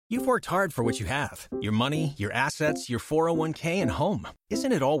You've worked hard for what you have. Your money, your assets, your 401k, and home.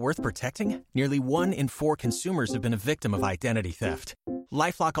 Isn't it all worth protecting? Nearly 1 in 4 consumers have been a victim of identity theft.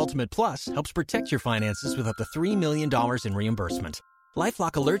 LifeLock Ultimate Plus helps protect your finances with up to $3 million in reimbursement.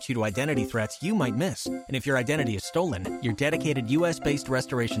 LifeLock alerts you to identity threats you might miss. And if your identity is stolen, your dedicated U.S.-based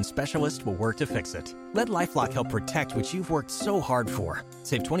restoration specialist will work to fix it. Let LifeLock help protect what you've worked so hard for.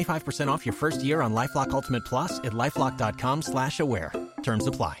 Save 25% off your first year on LifeLock Ultimate Plus at LifeLock.com/aware. Terms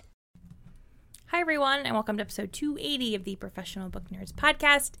apply. Hi, everyone, and welcome to episode 280 of the Professional Book Nerds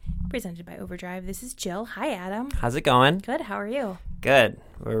podcast, presented by Overdrive. This is Jill. Hi, Adam. How's it going? Good. How are you? Good.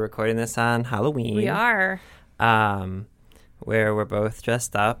 We're recording this on Halloween. We are. Where we're both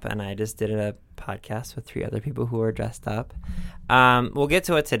dressed up, and I just did a podcast with 3 other people who are dressed up. We'll get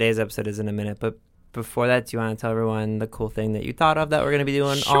to what today's episode is in a minute, but before that, do you want to tell everyone the cool thing that you thought of that we're going to be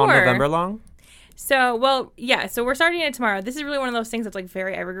doing all November long? So we're starting it tomorrow. This is really one of those things that's like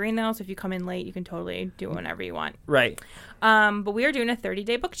very evergreen though. So if you come in late, you can totally do it whenever you want. Right. But we are doing a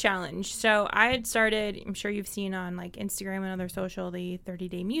 30-day book challenge. So I had started, I'm sure you've seen on like Instagram and other social, the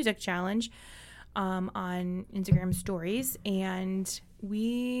 30-day music challenge on Instagram stories. And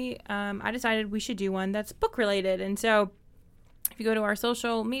I decided we should do one that's book related. And so if you go to our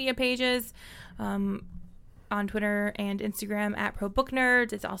social media pages, on Twitter and Instagram at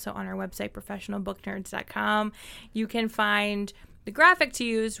ProBookNerds. It's also on our website, professionalbooknerds.com. You can find the graphic to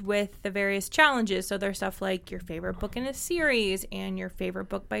use with the various challenges. So there's stuff like your favorite book in a series and your favorite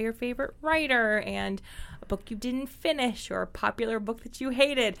book by your favorite writer and a book you didn't finish or a popular book that you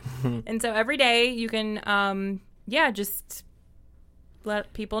hated. And so every day you can, just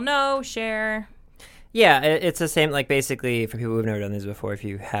let people know, share. Yeah, it's the same, like basically for people who've never done these before, if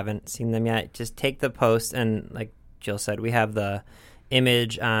you haven't seen them yet, just take the post and like Jill said, we have the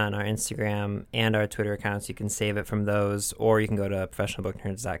image on our Instagram and our Twitter accounts. You can save it from those, or you can go to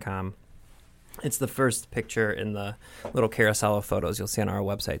professionalbooknerds.com. It's the first picture in the little carousel of photos you'll see on our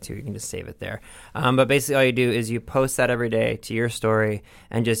website too. You can just save it there. But basically all you do is you post that every day to your story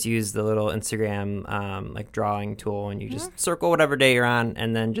and just use the little Instagram like drawing tool, and you just circle whatever day you're on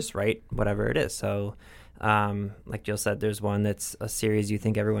and then just write whatever it is. So like Jill said, there's one that's a series you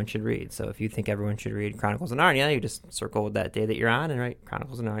think everyone should read. So if you think everyone should read Chronicles of Narnia, you just circle that day that you're on and write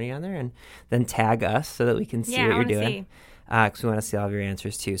Chronicles of Narnia on there, and then tag us so that we can see what you're doing. Because we want to see all of your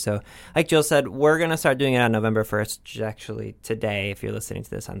answers too. So like Jill said, we're going to start doing it on November 1st, which is actually today if you're listening to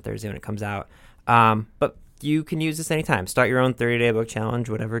this on Thursday when it comes out. But you can use this anytime. Start your own 30-day book challenge,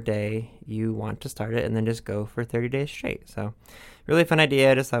 whatever day you want to start it, and then just go for 30 days straight. So really fun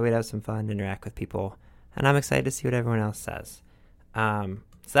idea. Just thought we'd have some fun, interact with people. And I'm excited to see what everyone else says. So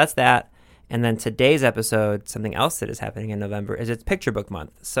that's that. And then today's episode, something else that is happening in November is it's Picture Book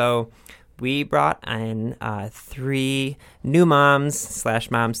Month. So we brought in 3 new moms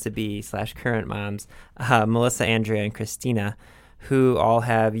 / moms-to-be / current moms, Melissa, Andrea, and Christina, who all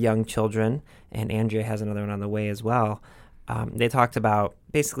have young children, and Andrea has another one on the way as well. They talked about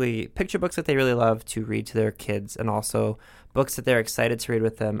basically picture books that they really love to read to their kids, and also books that they're excited to read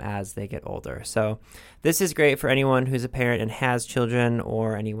with them as they get older. So this is great for anyone who's a parent and has children,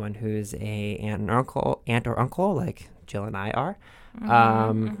 or anyone who's a aunt or uncle like Jill and I are.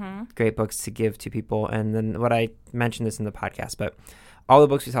 Great books to give to people. And then what I mentioned this in the podcast, but all the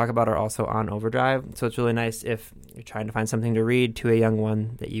books we talk about are also on Overdrive. So it's really nice if you're trying to find something to read to a young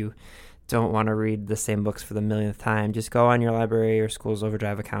one that you don't want to read the same books for the millionth time. Just go on your library or school's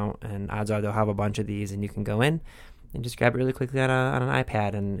Overdrive account, and odds are they'll have a bunch of these, and you can go in and just grab it really quickly on an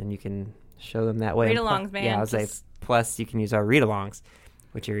iPad, and you can show them that way. Read-alongs, man. Yeah, I was like, plus you can use our read-alongs,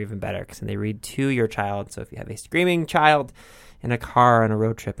 which are even better because they read to your child. So if you have a screaming child in a car on a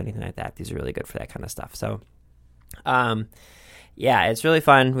road trip, anything like that, these are really good for that kind of stuff. So, it's really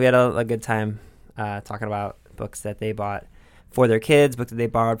fun. We had a good time talking about books that they bought for their kids, books that they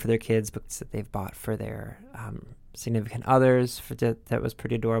borrowed for their kids, books that they've bought for their significant others. That was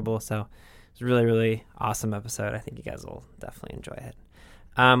pretty adorable. So it's a really, really awesome episode. I think you guys will definitely enjoy it.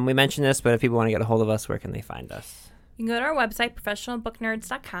 We mentioned this, but if people want to get a hold of us, where can they find us? You can go to our website,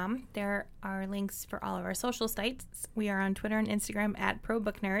 professionalbooknerds.com. There are links for all of our social sites. We are on Twitter and Instagram at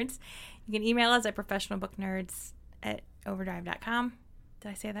ProBookNerds. You can email us at professionalbooknerds@overdrive.com. Did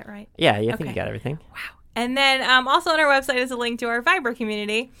I say that right? Yeah, I think you got everything. Wow. And then also on our website is a link to our Viber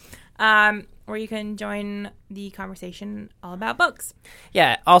community, where you can join the conversation all about books.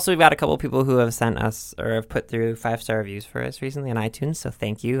 Yeah. Also, we've got a couple of people who have sent us or have put through 5-star reviews for us recently on iTunes. So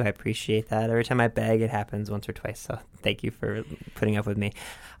thank you. I appreciate that. Every time I beg, it happens once or twice. So thank you for putting up with me.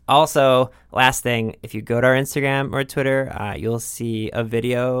 Also, last thing, if you go to our Instagram or Twitter, you'll see a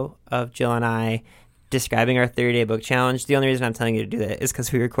video of Jill and I describing our 30-day book challenge. The only reason I'm telling you to do that is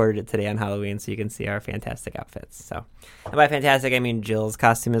because we recorded it today on Halloween, so you can see our fantastic outfits. So, and by fantastic, I mean Jill's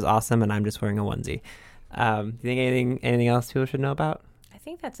costume is awesome, and I'm just wearing a onesie. Do you think anything else people should know about? I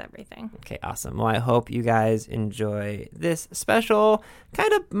think that's everything. Okay, awesome. Well, I hope you guys enjoy this special,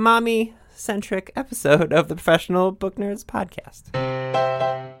 kind of mommy-centric episode of the Professional Book Nerds podcast.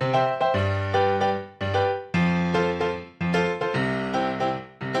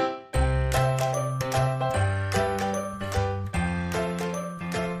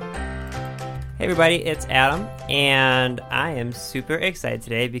 Hey everybody, it's Adam, and I am super excited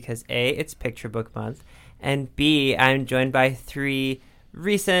today because A, it's Picture Book Month, and B, I'm joined by 3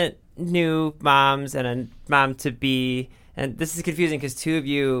 recent new moms and a mom-to-be, and this is confusing because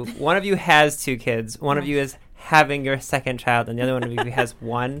one of you has 2 kids, one of you is having your second child, and the other one of you has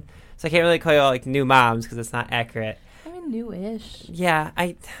 1, so I can't really call you all like new moms because it's not accurate. I mean, newish. Yeah,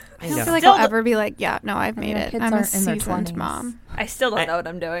 I don't know. feel like I'll ever be like, yeah, no, I've made it. I'm a seasoned 20s. mom. I still don't know what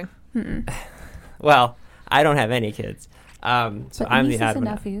I'm doing. Well, I don't have any kids, so I'm the odd one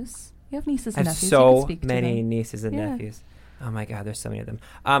out. Nephews. You have nieces I and have nephews. so many nieces and nephews. Oh my God, there's so many of them.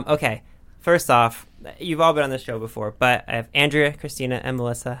 Okay, first off, you've all been on the show before, but I have Andrea, Christina, and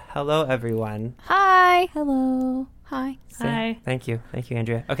Melissa. Hello, everyone. Hi. Hello. Hi. Hi. Thank you,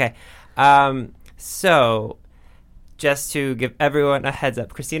 Andrea. Okay, so just to give everyone a heads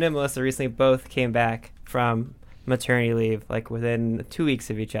up, Christina and Melissa recently both came back from maternity leave, like within 2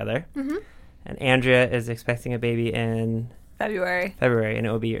 weeks of each other. Mm-hmm. And Andrea is expecting a baby in February, and it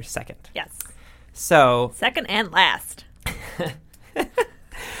will be your second. Yes. So second and last.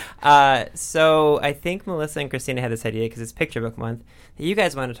 So I think Melissa and Christina had this idea because it's Picture Book Month that you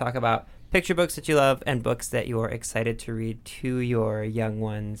guys want to talk about picture books that you love and books that you're excited to read to your young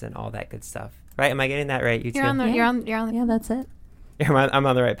ones and all that good stuff. Right? Am I getting that right? You you're two? on the. Yeah, that's it. I'm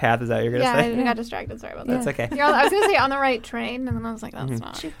on the right path. Is that what you're gonna say? I got distracted. Sorry about That's that. okay. I was gonna say on the right train, and then I was like, that's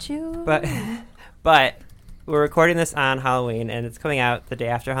not. Choo choo. But we're recording this on Halloween, and it's coming out the day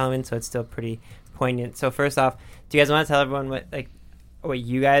after Halloween, so it's still pretty poignant. So first off, do you guys want to tell everyone what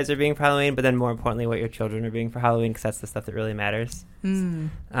you guys are being for Halloween, but then more importantly, what your children are being for Halloween, because that's the stuff that really matters. So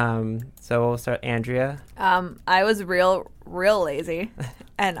we'll start, Andrea. I was real lazy,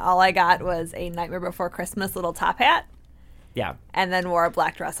 and all I got was a Nightmare Before Christmas little top hat. Yeah. And then wore a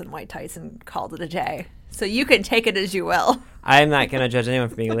black dress and white tights and called it a day. So you can take it as you will. I'm not going to judge anyone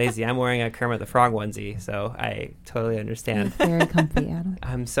for being lazy. I'm wearing a Kermit the Frog onesie, so I totally understand. You're very comfy, Adam.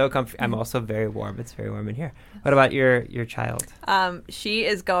 I'm so comfy. I'm also very warm. It's very warm in here. What about your child? She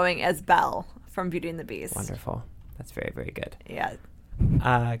is going as Belle from Beauty and the Beast. Wonderful. That's very, very good. Yeah.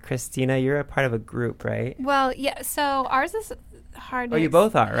 Christina, you're a part of a group, right? Well, yeah. So ours is hard. Oh, you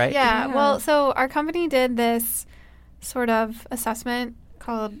both are, right? Yeah. Well, so our company did this sort of assessment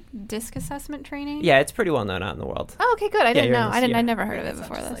called DISC assessment training. Yeah, it's pretty well known out in the world. Oh, okay, good. I didn't know. I'd never heard of it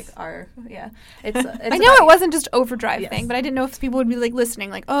before this. Like it's I know it wasn't just overdrive thing, but I didn't know if people would be like listening,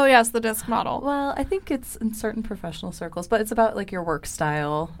 like, oh yes, the DISC model. Well, I think it's in certain professional circles, but it's about like your work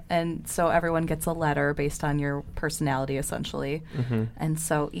style, and so everyone gets a letter based on your personality, essentially. Mm-hmm. And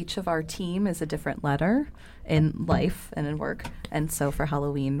so each of our team is a different letter in life and in work. And so for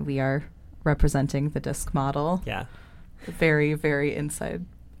Halloween, we are representing the DISC model. Yeah. Very, very inside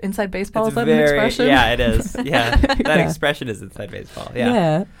baseball. It's is that an expression? Yeah, it is. Yeah, that expression is inside baseball.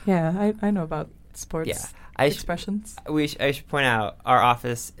 Yeah. I know about sports. Yeah, expressions. I should point out our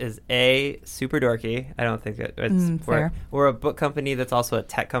office is super dorky. I don't think it's fair. We're a book company that's also a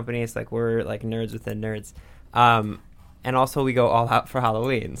tech company. It's like we're like nerds within nerds, and also we go all out for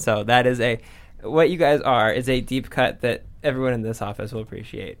Halloween. So that is what you guys are is a deep cut that everyone in this office will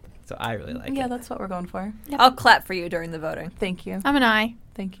appreciate. So I really like it. Yeah, that's what we're going for. Yep. I'll clap for you during the voting. Thank you. I'm an I.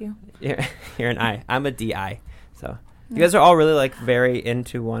 Thank you. You're an I. I'm a DI. So you guys are all really like very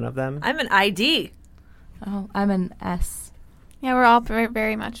into one of them. I'm an ID. Oh, I'm an S. Yeah, we're all very,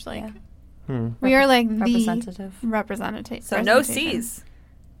 very much like. We are like representative. The representative. So no C's.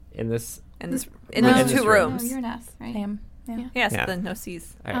 In those 2 rooms. Oh, you're an S, right? I am. Yeah. So then no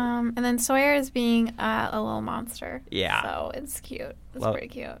C's. Right. And then Sawyer is being a little monster. Yeah. So it's cute. It's pretty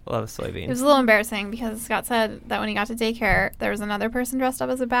cute. Love soybeans. It was a little embarrassing because Scott said that when he got to daycare, there was another person dressed up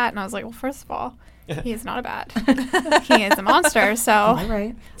as a bat, and I was like, well, first of all, he is not a bat. He is a monster. So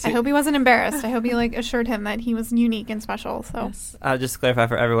right. I hope he wasn't embarrassed. I hope he assured him that he was unique and special. So yes. Just to clarify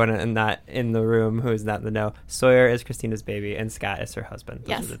for everyone not in the room who is not in the know, Sawyer is Christina's baby and Scott is her husband.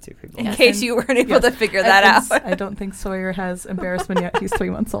 Those are the 2 people. In case you weren't able to figure that out. I don't think Sawyer has embarrassment yet. He's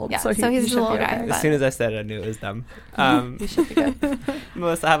 3 months old. Yeah, so he's a little guy. Okay. As soon as I said it, I knew it was dumb. He should be good.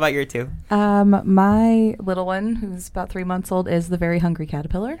 Melissa, how about your 2? My little one, who's about 3 months old, is the Very Hungry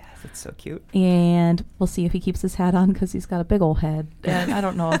Caterpillar. Yes, it's so cute. And and we'll see if he keeps his hat on because he's got a big old head, and I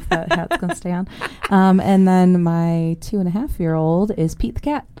don't know if that hat's going to stay on. And then my 2.5-year-old is Pete the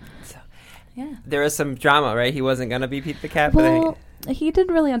cat. So, yeah. There was some drama, right? He wasn't going to be Pete the cat, well, he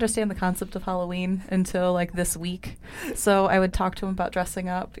didn't really understand the concept of Halloween until like this week. So I would talk to him about dressing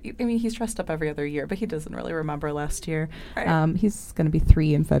up. I mean, he's dressed up every other year, but he doesn't really remember last year. Right. He's going to be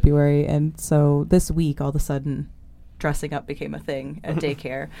 3 in February. And so this week, all of a sudden, dressing up became a thing at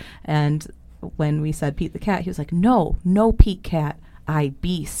daycare. And when we said Pete the cat, he was like, no Pete cat. I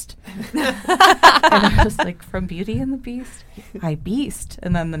beast. And I was like, from Beauty and the Beast? I beast.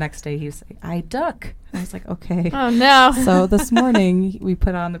 And then the next day he was like, I duck. And I was like, okay. Oh, no. So this morning we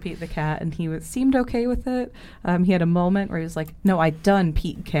put on the Pete the cat, and he seemed okay with it. He had a moment where he was like, no, I done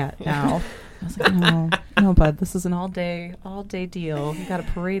Pete cat now. I was like, no, bud, this is an all day deal. You got a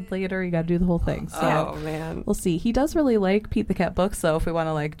parade later. You got to do the whole thing. So man. We'll see. He does really like Pete the cat books, though, if we want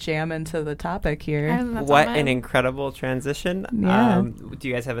to like jam into the topic here. What an incredible transition. Yeah. Do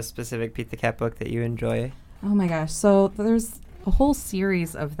you guys have a specific Pete the cat book that you enjoy? Oh, my gosh. So there's a whole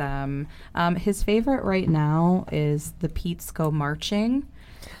series of them. His favorite right now is the Pete's Go Marching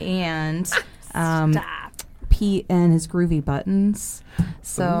and Pete and his Groovy Buttons.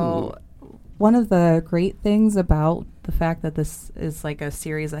 So... Ooh. One of the great things about the fact that this is like a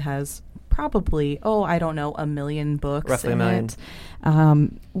series that has probably, I don't know, 1 million books roughly in 1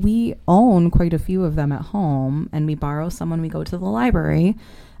 million. We own quite a few of them at home, and we borrow some when we go to the library.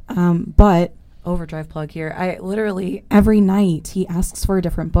 But, overdrive plug here, I literally, every night, he asks for a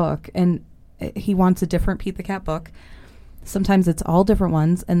different book, and he wants a different Pete the Cat book. Sometimes it's all different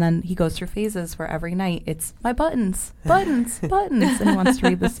ones, and then he goes through phases where every night it's my buttons, and he wants to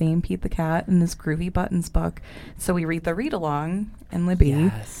read the same Pete the Cat in his Groovy Buttons book. So we read the read-along in Libby,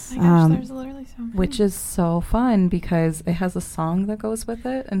 yes. Oh my gosh, there's literally so many. Which is so fun because it has a song that goes with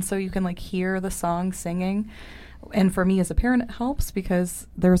it, and so you can like hear the song singing. And for me as a parent, it helps because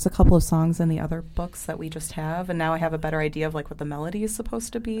there's a couple of songs in the other books that we just have, and now I have a better idea of like what the melody is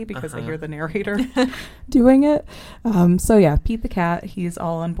supposed to be because I hear the narrator doing it. So yeah, Pete the Cat, he's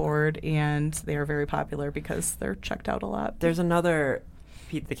all on board, and they are very popular because they're checked out a lot. There's another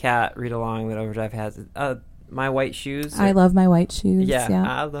Pete the Cat read-along that Overdrive has. My White Shoes. I love my white shoes. Yeah,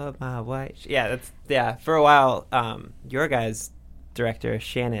 I love my white shoes. For a while, your guys' director,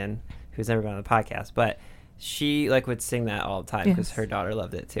 Shannon, who's never been on the podcast, but she would sing that all the time because her daughter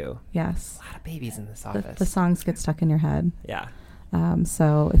loved it too. Yes. A lot of babies in this office. The songs get stuck in your head. Yeah.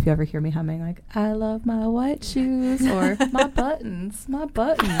 So if you ever hear me humming like, I love my white shoes or my buttons,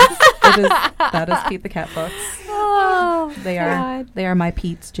 that is Pete the Cat books. Oh, they are my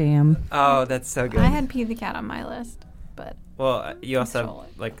Pete's jam. Oh, that's so good. I had Pete the Cat on my list, but you also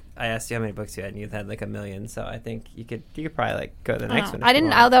I asked you how many books you had, and you had 1 million. So I think you could probably go to the next one. I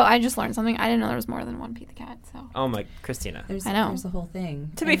didn't. Although I just learned something. I didn't know there was more than one Pete the Cat. So. Oh my, Christina. I know. There's the whole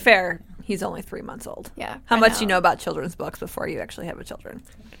thing. To be fair, he's only 3 months old. Yeah. How much do you know about children's books before you actually have a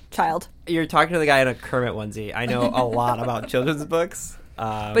child? You're talking to the guy in a Kermit onesie. I know a lot about children's books.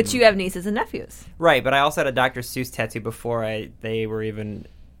 But you have nieces and nephews. Right, but I also had a Dr. Seuss tattoo before they were even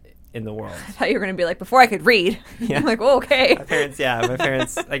in the world. I thought you were going to be like, before I could read. Yeah. I'm like, okay. My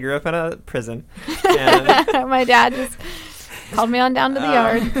parents, I grew up in a prison. And my dad just called me on down to the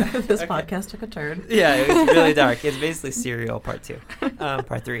yard. This podcast took a turn. Yeah, it was really dark. It's basically Serial Part 2,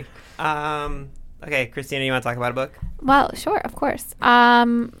 Part 3. Okay, Christina, you want to talk about a book? Well, sure, of course.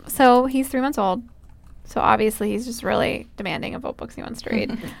 So he's 3 months old. So obviously he's just really demanding of what books he wants to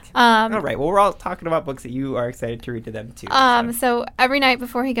read. All right. Well, we're all talking about books that you are excited to read to them too. So every night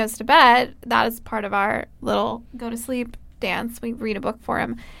before he goes to bed, that is part of our little go to sleep dance. We read a book for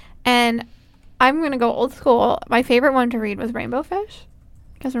him. And I'm going to go old school. My favorite one to read was Rainbow Fish.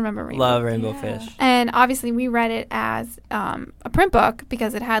 You guys remember Rainbow? Love Rainbow Fish. And obviously we read it as a print book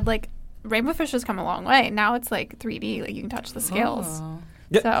because it had Rainbow Fish has come a long way. Now it's 3D, you can touch the scales. Oh.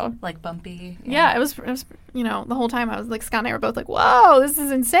 Yep. So bumpy. Yeah, it was the whole time I was Scott and I were both whoa, this is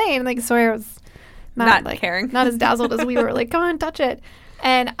insane. Sawyer was not caring, not as dazzled as we were. Come on, touch it.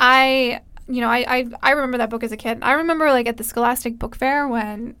 And I remember that book as a kid. I remember at the Scholastic Book Fair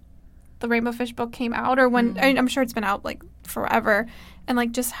when the Rainbow Fish book came out, or when I'm sure it's been out forever,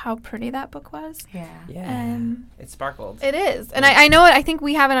 and just how pretty that book was. Yeah. And it sparkled. It is, and I know it. I think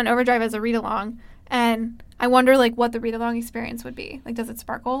we have it on Overdrive as a read along. And I wonder, what the read-along experience would be. Does it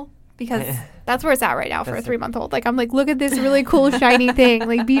sparkle? Because that's where it's at right now for a 3-month-old. I'm look at this really cool, shiny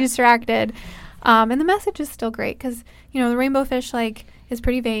thing. Be distracted. And the message is still great because, the rainbow fish, is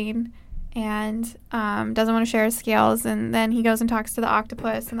pretty vain and doesn't want to share his scales. And then he goes and talks to the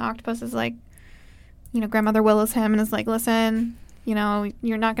octopus. And the octopus is grandmother willows him and is listen, you know,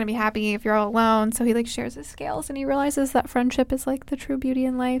 you're not going to be happy if you're all alone. So he like shares his scales and he realizes that friendship is like the true beauty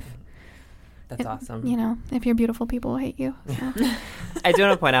in life. That's awesome. You know, if you're beautiful, people will hate you. So. I do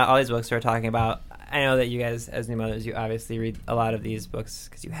want to point out all these books we're talking about. I know that you guys, as new mothers, you obviously read a lot of these books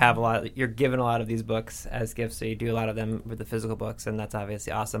because you have you're given a lot of these books as gifts, so you do a lot of them with the physical books, and that's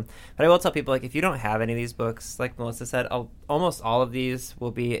obviously awesome. But I will tell people, like, if you don't have any of these books, like Melissa said, almost all of these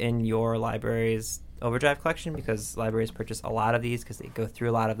will be in your library's Overdrive collection because libraries purchase a lot of these because they go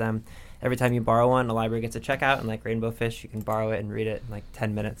through a lot of them. Every time you borrow one, a library gets a checkout, and like Rainbow Fish, you can borrow it and read it in like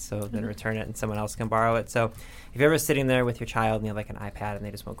 10 minutes, so then return it and someone else can borrow it. So if you're ever sitting there with your child and you have like an iPad and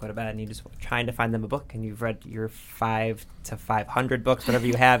they just won't go to bed and you just trying to find them a book and you've read your 5 to 500 books, whatever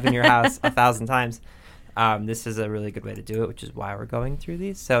you have in your house 1,000 times, this is a really good way to do it, which is why we're going through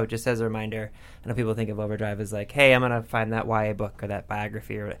these. So just as a reminder, I know people think of Overdrive as like, hey, I'm going to find that YA book or that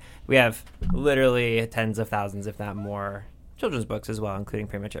biography. We have literally tens of thousands, if not more, children's books as well, including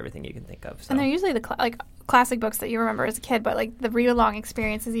pretty much everything you can think of. So. And they're usually the classic books that you remember as a kid, but like the read-along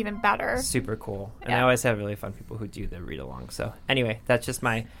experience is even better. Super cool. And I always have really fun people who do the read-along. So anyway, that's just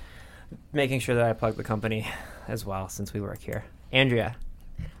my making sure that I plug the company as well since we work here. Andrea.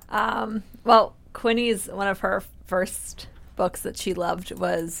 Well, Quinny's one of her first books that she loved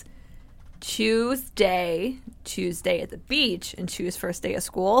was Tuesday at the Beach, and Chu's First Day of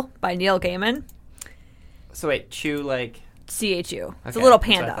School by Neil Gaiman. So wait, Chu like... C-H-U. It's okay, a little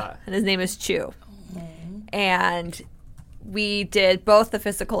panda, and his name is Chu. And we did both the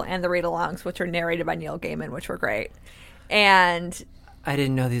physical and the read-alongs, which are narrated by Neil Gaiman, which were great. And... I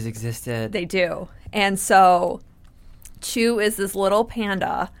didn't know these existed. They do. And so Chu is this little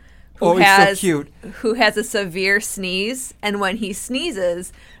panda who who has a severe sneeze, and when he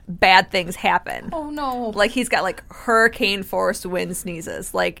sneezes, bad things happen. Oh no. Like he's got like hurricane force wind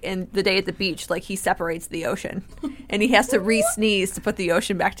sneezes. Like in The Day at the Beach, like he separates the ocean and he has to re-sneeze to put the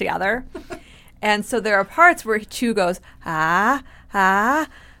ocean back together. And so there are parts where Chu goes, no.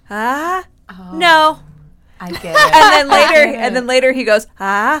 I get it. And then later he goes,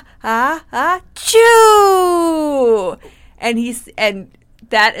 Chu. And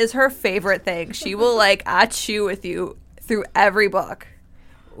that is her favorite thing. She will like chew with you through every book.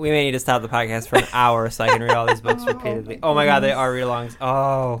 We may need to stop the podcast for an hour so I can read all these books repeatedly. Oh my God, they are read-alongs.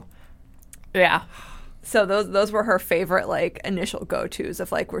 Oh. Yeah. So those were her favorite like initial go-tos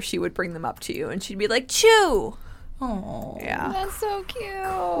of like where she would bring them up to you and she'd be like, Chu. Oh. Yeah. That's so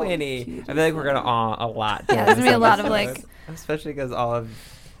cute. Winnie. I feel like we're going to a lot. Yeah, there's going to be a lot of like... Especially because all of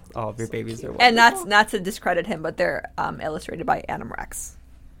your babies are... And not to discredit him, but they're illustrated by Adam Rex.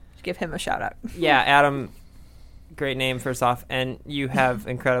 Give him a shout out. Yeah, Adam, great name first off, and you have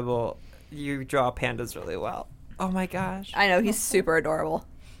you draw pandas really well. Oh my gosh. I know, he's super adorable.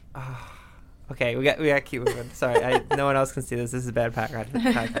 Okay, we got to keep moving. Sorry, no one else can see this. This is a bad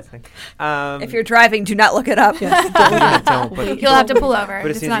podcasting. If you're driving, do not look it up. Yes, don't. You'll have to pull over.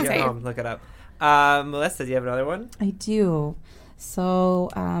 But as It's soon not as you get safe. home, look it up. Melissa, do you have another one? I do. So,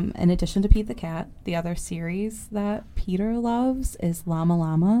 in addition to Pete the Cat, the other series that Peter loves is Llama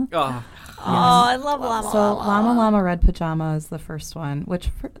Llama. Oh, I love Llama So, Llama. Llama Llama Red Pajama is the first one,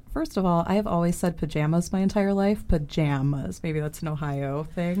 which, first of all, I have always said pajamas my entire life. Pajamas. Maybe that's an Ohio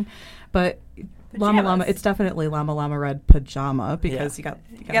thing. But Llama Llama, it's definitely Llama Llama Red Pajama because you got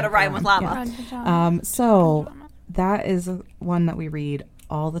to rhyme with llama. Yeah. So, that is one that we read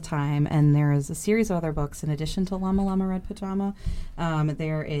all the time, and there is a series of other books in addition to Llama Llama Red Pajama.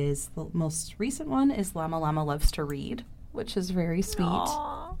 There is the most recent one is Llama Llama Loves to Read, which is very sweet.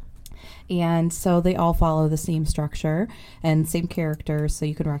 Aww. And so they all follow the same structure and same characters, so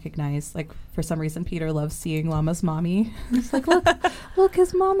you can recognize, like, for some reason Peter loves seeing Llama's mommy. He's like, look,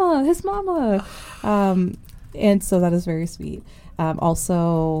 his mama. And so that is very sweet.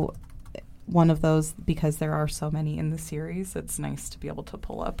 Also, one of those, because there are so many in the series, it's nice to be able to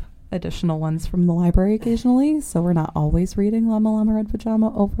pull up additional ones from the library occasionally, so we're not always reading Llama Llama Red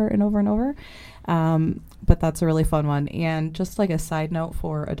Pajama over and over and over. But that's a really fun one. And just like a side note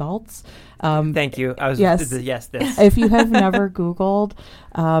for adults, thank you. This. If you have never Googled,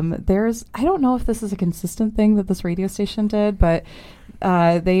 I don't know if this is a consistent thing that this radio station did, but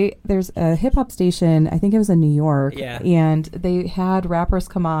there's a hip hop station, I think it was in New York, and they had rappers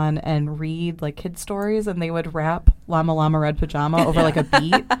come on and read like kid stories, and they would rap Llama Llama Red Pajama over like a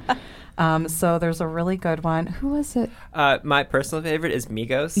beat. So there's a really good one. Who was it? My personal favorite is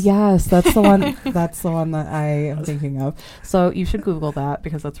Migos. Yes, that's the one. That's the one that I am thinking of. So you should Google that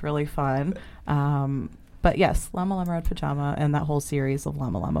because that's really fun. But yes, Llama Llama Red Pajama and that whole series of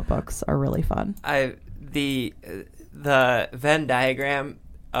Llama Llama books are really fun. The Venn diagram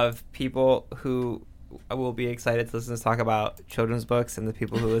of people who will be excited to listen to us talk about children's books, and the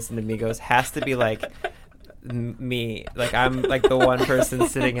people who listen to Migos has to be like me. Like I'm like the one person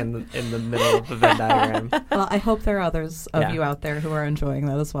sitting in the middle of the Venn diagram. Well, I hope there are others of you out there who are enjoying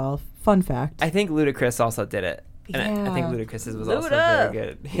that as well. Fun fact. I think Ludacris also did it. And I think Ludacris was also very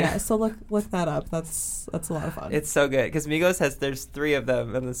good. Yeah, so look that up. That's a lot of fun. It's so good because Migos there's 3 of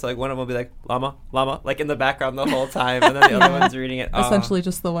them, and it's like one of them will be like llama, llama, like in the background the whole time, and then the other one's reading it. Essentially,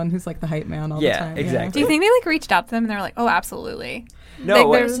 just the one who's like the hype man all the time. Yeah, exactly. Do you think they like reached out to them and they're like, oh, absolutely? No,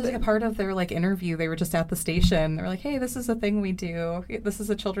 like, there's a part of their like interview. They were just at the station. They were like, "Hey, this is a thing we do. This is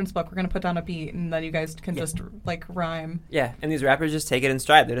a children's book. We're gonna put down a beat, and then you guys can just like rhyme." Yeah, and these rappers just take it in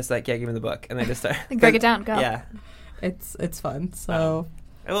stride. They're just like, "Yeah, give me the book," and they just start like, break it down, go. Yeah, it's fun. So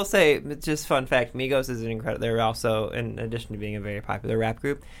I will say, just fun fact: Migos is an incredible. They're also, in addition to being a very popular rap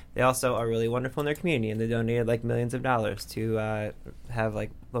group, they also are really wonderful in their community, and they donated like millions of dollars to have like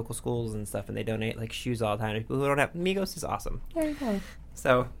local schools and stuff, and they donate like shoes all the time to people who don't have. Migos is awesome. There you go.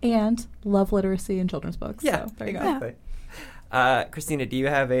 So and love literacy and children's books. Yeah, so there you exactly. Go. Christina, do you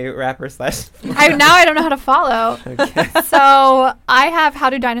have a rapper / I don't know how to follow. Okay. So I have How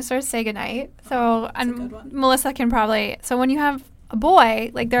Do Dinosaurs Say Goodnight. So and Melissa can probably. So when you have a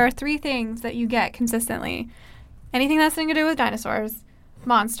boy, like there are 3 things that you get consistently. Anything that's something to do with dinosaurs,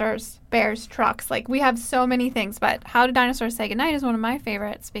 monsters, bears, trucks. Like we have so many things, but How Do Dinosaurs Say Goodnight is one of my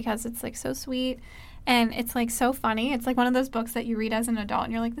favorites because it's like so sweet. And it's, like, so funny. It's, like, one of those books that you read as an adult,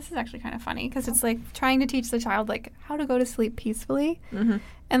 and you're like, this is actually kind of funny. Because it's, like, trying to teach the child, like, how to go to sleep peacefully. Mm-hmm.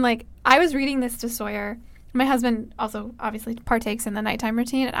 And, like, I was reading this to Sawyer. My husband also, obviously, partakes in the nighttime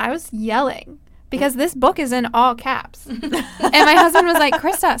routine. And I was yelling. Because this book is in all caps. And my husband was like,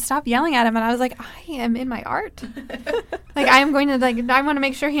 Krista, stop yelling at him. And I was like, I am in my art. Like, I am going to, like, I want to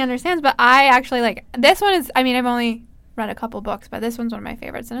make sure he understands. But I actually, like, this one is, I mean, I've only read a couple books. But this one's one of my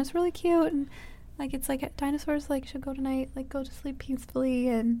favorites. And it's really cute. And like, it's like dinosaurs, like, should go tonight, like, go to sleep peacefully.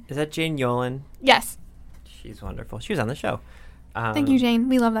 And Is that Jane Yolen? Yes. She's wonderful. She was on the show. Thank you, Jane.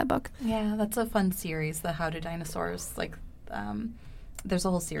 We love that book. Yeah, that's a fun series, the How Do Dinosaurs, like, there's a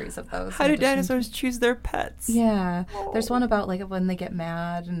whole series of those. How do dinosaurs choose their pets? Yeah. There's one about, like, when they get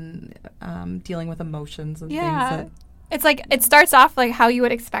mad and dealing with emotions and things. That It's like, it starts off, like, how you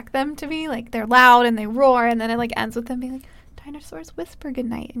would expect them to be. Like, they're loud and they roar, and then it, like, ends with them being like, dinosaurs whisper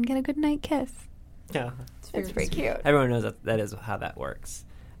goodnight and get a goodnight kiss. Yeah, it's pretty cute. Everyone knows that is how that works.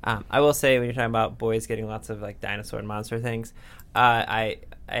 I will say, when you're talking about boys getting lots of like dinosaur and monster things, my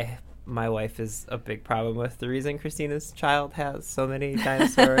wife is a big problem with the reason Christina's child has so many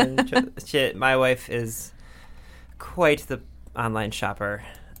dinosaur and shit. My wife is quite the online shopper,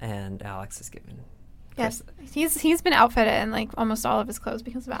 and Alex is given. Yes, he's been outfitted in like almost all of his clothes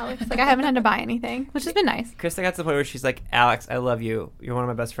because of Alex. Like I haven't had to buy anything, which has been nice. Krista got to the point where she's like, Alex, I love you. You're one of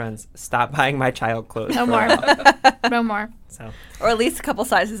my best friends. Stop buying my child clothes. No more. No more. So, or at least a couple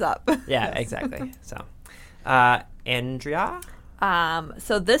sizes up. Yeah, exactly. So, Andrea?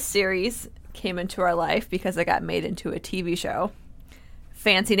 So this series came into our life because it got made into a TV show,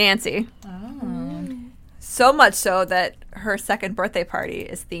 Fancy Nancy. Oh. So much so that her second birthday party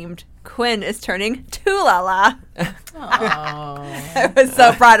is themed. Quinn is turning Too-La-La. I was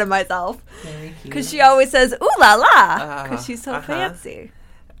so proud of myself. Very cute. Because she always says, ooh la la, because she's so fancy.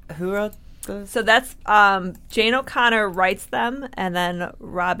 Who wrote this? So that's Jane O'Connor writes them, and then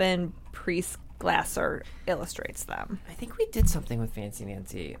Robin Priest-Glasser illustrates them. I think we did something with Fancy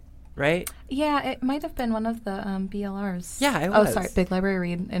Nancy, right? Yeah, it might have been one of the BLRs. Yeah, it was. Oh, sorry, Big Library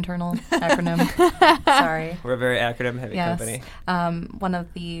Read internal acronym. Sorry. We're a very acronym-heavy company. One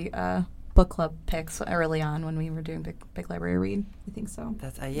of the book club picks early on when we were doing Big Library Read. I think so.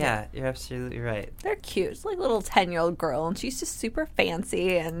 That's yeah, you're absolutely right. They're cute. It's like a little 10-year-old girl, and she's just super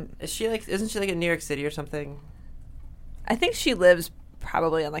fancy. And isn't she like in New York City or something? I think she lives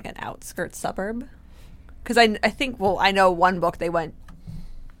probably in like an outskirts suburb. Because I think, well, I know one book they went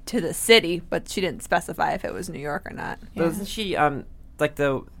to the city, but she didn't specify if it was New York or not. Yeah. Isn't she like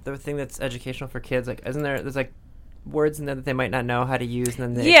the thing that's educational for kids? Like, isn't there's like words in there that they might not know how to use,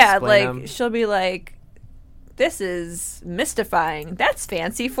 and then they explain them? She'll be like, "This is mystifying. That's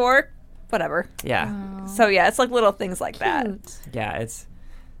fancy for whatever." Yeah. Aww. So yeah, it's like little things like that. Yeah,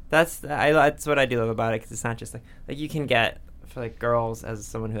 that's what I do love about it, because it's not just like you can get. For like girls, as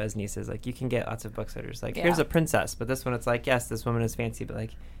someone who has nieces, like you can get lots of books that are just like, here's a princess, but this one it's like, yes, this woman is fancy, but like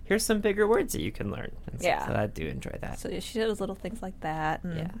here's some bigger words that you can learn. And so I do enjoy that. So she does little things like that.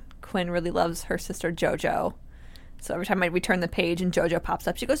 And Quinn really loves her sister JoJo. So every time we turn the page and JoJo pops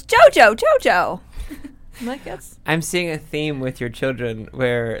up, she goes, JoJo. I'm like, yes. I'm seeing a theme with your children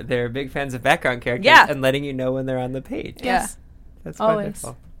where they're big fans of background characters and letting you know when they're on the page. Yes. That's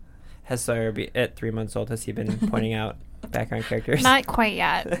wonderful. Has Sawyer at 3 months old? Has he been pointing out background characters? Not quite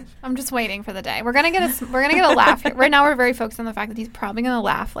yet. I'm just waiting for the day. We're gonna get a laugh here. Right now, we're very focused on the fact that he's probably gonna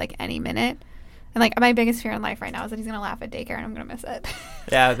laugh like any minute. And like my biggest fear in life right now is that he's gonna laugh at daycare and I'm gonna miss it.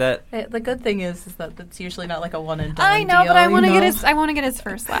 Yeah, the good thing is that it's usually not like a one and done. I know, deal, but I want to get his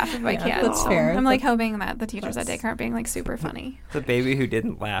first laugh if I can. That's fair. I'm like hoping that the teachers at daycare aren't being like super funny. The baby who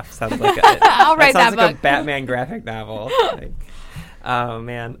didn't laugh sounds like I'll write that sounds like book. a Batman graphic novel. Like, oh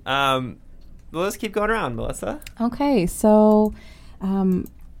man. Well, let's keep going around, Melissa. Okay, so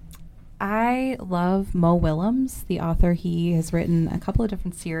I love Mo Willems, the author. He has written a couple of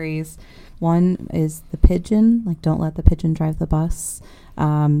different series. One is The Pigeon, like Don't Let the Pigeon Drive the Bus.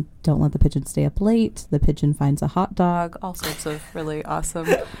 Don't Let the Pigeon Stay Up Late. The Pigeon Finds a Hot Dog. All sorts of really awesome.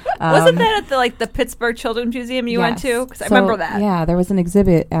 Wasn't that at the Pittsburgh Children's Museum you went to? Because I remember that. Yeah, there was an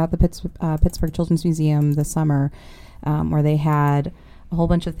exhibit at the Pittsburgh Children's Museum this summer where they had a whole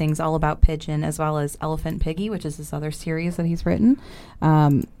bunch of things all about Pigeon, as well as Elephant Piggy, which is this other series that he's written.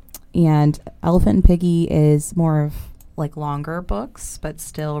 And Elephant and Piggy is more of like longer books, but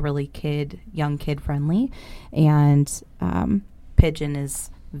still really young kid friendly. And Pigeon is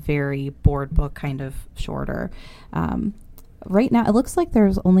very board book, kind of shorter. Right now, it looks like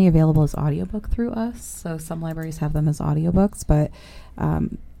there's only available as audiobook through us. So some libraries have them as audiobooks, but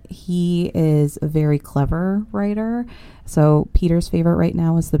he is a very clever writer. So Peter's favorite right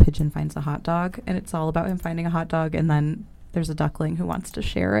now is The Pigeon Finds a Hot Dog, and it's all about him finding a hot dog, and then there's a duckling who wants to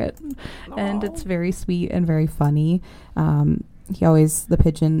share it. Aww. And it's very sweet and very funny. The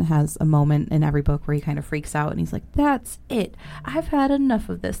pigeon has a moment in every book where he kind of freaks out and he's like, that's it. I've had enough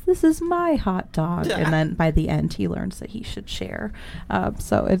of this. This is my hot dog. And then by the end, he learns that he should share.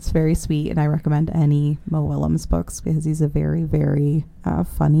 So it's very sweet, and I recommend any Mo Willems books because he's a very, very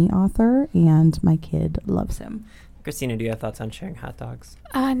funny author, and my kid loves him. Christina, do you have thoughts on sharing hot dogs?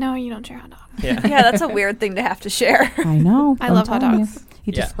 No, you don't share hot dogs. Yeah, yeah, that's a weird thing to have to share. I know. I love hot dogs.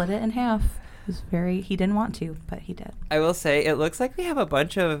 He just split it in half. He didn't want to, but he did. I will say, it looks like we have a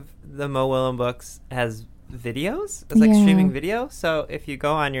bunch of the Mo Willem books as videos. It's like streaming video. So if you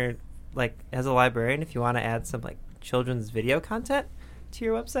go on your, as a librarian, if you want to add some children's video content to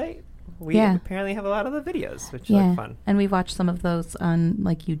your website, we apparently have a lot of the videos, which look fun. And we've watched some of those on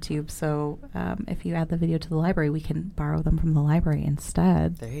YouTube. So if you add the video to the library, we can borrow them from the library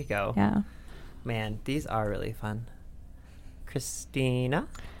instead. There you go. Yeah. Man, these are really fun. Christina?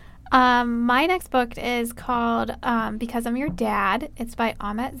 My next book is called Because I'm Your Dad. It's by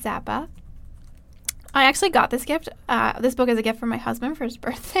Ahmet Zappa. I actually got this gift. This book is a gift from my husband for his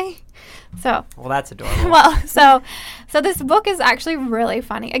birthday. So, well, that's adorable. Well, so this book is actually really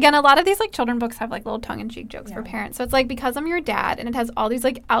funny. Again, a lot of these children books have little tongue-in-cheek jokes for parents. So it's Because I'm Your Dad, and it has all these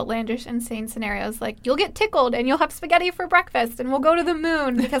outlandish, insane scenarios. You'll get tickled and you'll have spaghetti for breakfast and we'll go to the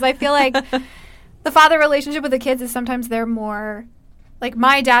moon, because I feel like the father relationship with the kids is sometimes they're more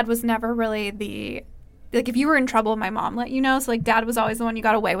my dad was never really the if you were in trouble, my mom let you know. So dad was always the one you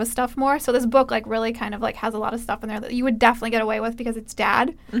got away with stuff more. So this book really kind of has a lot of stuff in there that you would definitely get away with because it's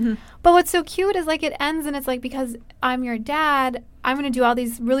dad. Mm-hmm. But what's so cute is it ends and it's because I'm your dad, I'm going to do all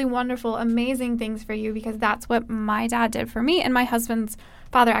these really wonderful, amazing things for you because that's what my dad did for me. And my husband's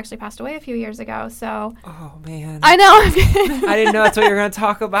father actually passed away a few years ago. So oh man, I know. I didn't know that's what you were going to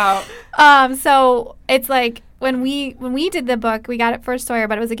talk about. So it's when we did the book, we got it for Sawyer,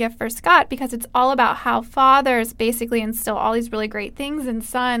 but it was a gift for Scott because it's all about how fathers basically instill all these really great things in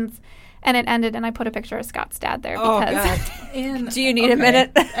sons. And it ended, and I put a picture of Scott's dad there because. Do you need a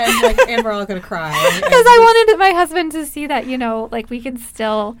minute? And we're all gonna cry because I wanted my husband to see that we can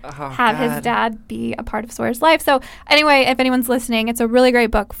still have his dad be a part of Sawyer's life. So anyway, if anyone's listening, it's a really great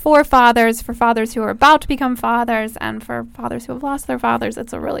book for fathers who are about to become fathers, and for fathers who have lost their fathers.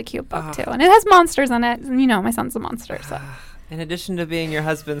 It's a really cute book too, and it has monsters in it. And my son's a monster, so. In addition to being your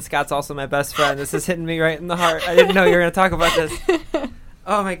husband, Scott's also my best friend. This is hitting me right in the heart. I didn't know you were going to talk about this.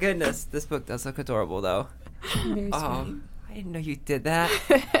 Oh, my goodness. This book does look adorable, though. Very sweet. I didn't know you did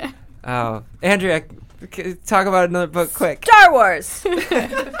that. Oh. Andrea, talk about another book quick. Star Wars!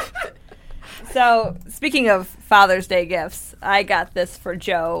 So, speaking of Father's Day gifts, I got this for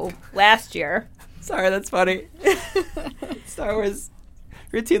Joe last year. Sorry, that's funny. Star Wars.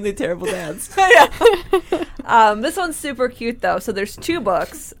 Routinely terrible dads. This one's super cute, though. So there's 2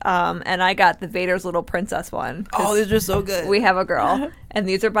 books, and I got the Vader's Little Princess one. Oh, these are so good. We have a girl, and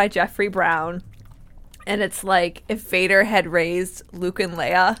these are by Jeffrey Brown. And it's like if Vader had raised Luke and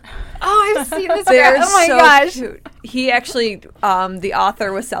Leia. Oh, I've seen this. They're Oh my so gosh. cute. He actually, the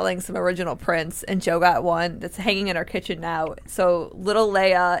author was selling some original prints, and Joe got one that's hanging in our kitchen now. So little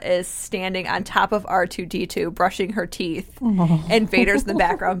Leia is standing on top of R2-D2, brushing her teeth, and Vader's in the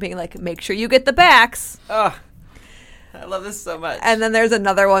background being like, "Make sure you get the backs." Oh, I love this so much. And then there's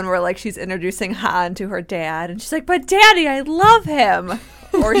another one where like she's introducing Han to her dad, and she's like, "But Daddy, I love him."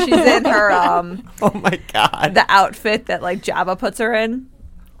 Or she's in her oh my god, the outfit that like Jabba puts her in.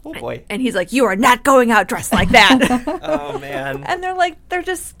 Oh boy. And he's like, "You are not going out dressed like that." Oh man. And they're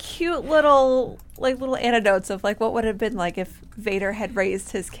just cute little anecdotes of like what would have been like if Vader had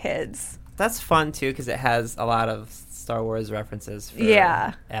raised his kids. That's fun too because it has a lot of Star Wars references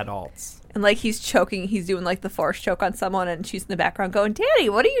for adults. And like he's doing like the Force choke on someone, and she's in the background going, "Daddy,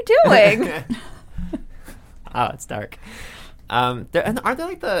 what are you doing?" Oh, it's dark. Aren't there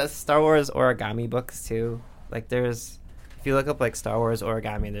like the Star Wars origami books too? Like there's, if you look up like Star Wars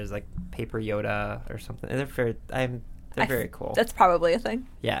origami, there's like Paper Yoda or something. They're very cool. That's probably a thing.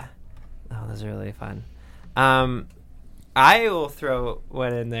 Yeah. Oh, those are really fun. I will throw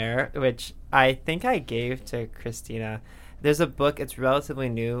one in there, which I think I gave to Christina. There's a book, it's relatively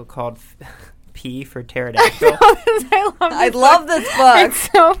new, called P for Pterodactyl. I love this book.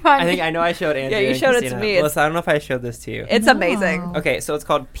 It's so funny. I know I showed Andrew. Yeah, you showed it to me. Melissa, I don't know if I showed this to you. It's amazing. Okay, so it's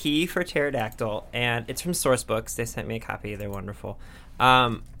called P for Pterodactyl, and it's from Source Books. They sent me a copy. They're wonderful.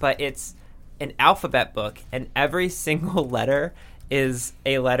 But it's an alphabet book, and every single letter is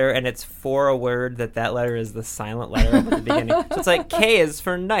a letter, and it's for a word that letter is the silent letter at the beginning. So it's like K is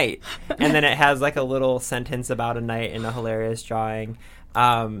for night, and then it has like a little sentence about a night in a hilarious drawing.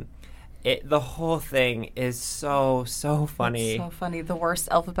 The whole thing is so funny. It's so funny. The worst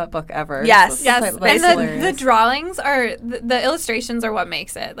alphabet book ever. Yes. And the drawings are the illustrations are what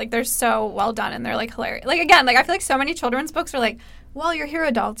makes it. Like they're so well done and they're like hilarious. Like again, like I feel like so many children's books are like, well, you're here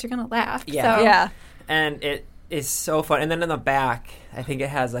adults, you're gonna laugh. Yeah. So. Yeah. And it is so fun. And then in the back, I think it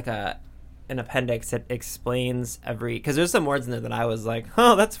has like an appendix that explains because there's some words in there that I was like,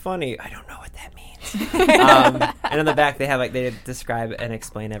 oh, that's funny. I don't know what that means. And in the back, they describe and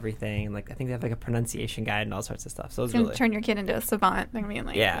explain everything. And like I think they have like a pronunciation guide and all sorts of stuff. So it's really turn your kid into a savant. I mean,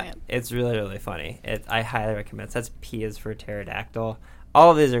 like, it's really really funny. I highly recommend it. So that's P is for Pterodactyl.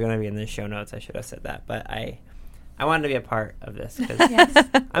 All of these are going to be in the show notes. I should have said that, but I wanted to be a part of this because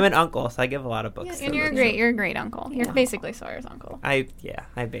I'm an uncle, so I give a lot of books. Yeah, and you're a great uncle. You're basically Sawyer's uncle. I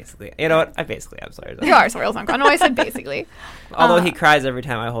basically, you know what? I basically am Sawyer's uncle. You are Sawyer's uncle. I know I said basically. Although he cries every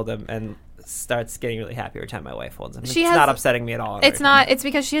time I hold him and starts getting really happy every time my wife holds him. It's not upsetting me at all. It's not. It's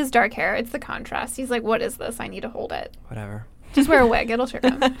because she has dark hair. It's the contrast. He's like, what is this? I need to hold it. Whatever. Just wear a wig. It'll trick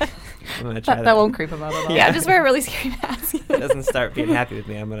him. I'm gonna try that won't creep him out at all. Yeah, just wear a really scary mask. If it doesn't start being happy with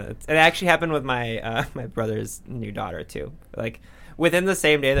me, it actually happened with my my brother's new daughter too. Like within the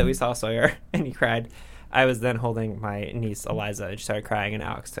same day that we saw Sawyer and he cried, I was then holding my niece Eliza and she started crying and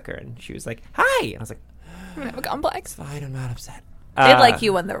Alex took her and she was like, "Hi!" And I was like, I'm gonna have a complex. "It's fine, I'm not upset." They like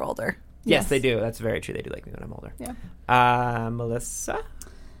you when they're older. Yes, they do. That's very true. They do like me when I'm older. Yeah. Melissa?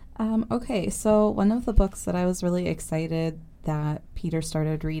 Okay, so one of the books that I was really excited that Peter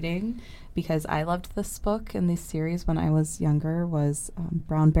started reading, because I loved this book in this series when I was younger, was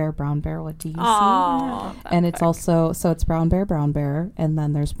Brown Bear, What Do You See? And it's also, so it's Brown Bear, and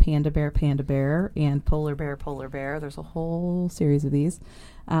then there's Panda Bear, and Polar Bear. There's a whole series of these.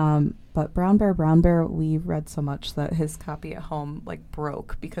 But Brown Bear, we read so much that his copy at home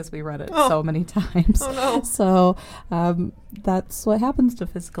broke because we read it so many times. Oh no! So that's what happens to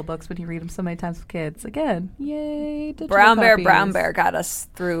physical books when you read them so many times with kids. Again, yay! Brown Bear got us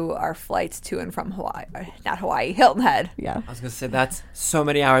through our flights to and from Hilton Head. Yeah, I was gonna say that's so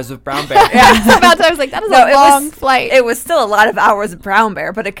many hours of Brown Bear. I was like, that is a long flight. It was still a lot of hours of Brown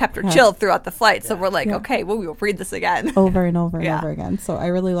Bear, but it kept her chilled throughout the flight. So we're like, okay, well, we'll read this again over and over and over again. So I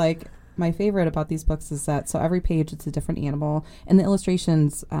really like. My favorite about these books is that every page it's a different animal, and the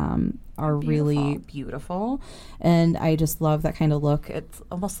illustrations are really beautiful, and I just love that kind of look. It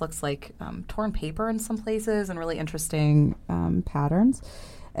almost looks like torn paper in some places, and really interesting patterns.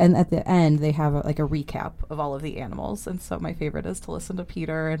 And at the end, they have a recap of all of the animals, and so my favorite is to listen to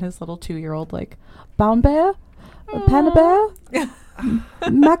Peter and his little 2-year-old Brown Bear, Panda Bear,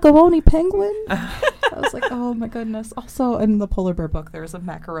 Macaroni Penguin. I was like, oh my goodness. Also, in the Polar Bear book, there's a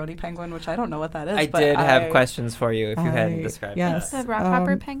macaroni penguin, which I don't know what that is. I did have questions for you if you hadn't described It's a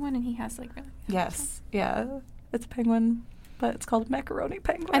rockhopper penguin, and he has really. Yes, yeah, it's a penguin. but it's called Macaroni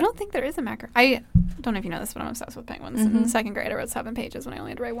Penguin. I don't think there is a macaroni. I don't know if you know this, but I'm obsessed with penguins. In second grade, I wrote 7 pages when I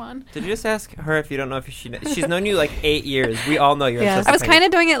only had to write 1. Did you just ask her if you don't know if she's known you like 8 years? We all know you're obsessed I with was kind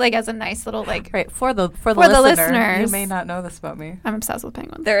of doing it like as a nice little like Right, for the listeners. You may not know this about me. I'm obsessed with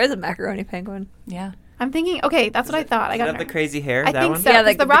penguins. There is a macaroni penguin. Yeah. I'm thinking, okay, that's what I thought. I got Is that the crazy hair? I that think one? so. Yeah, Like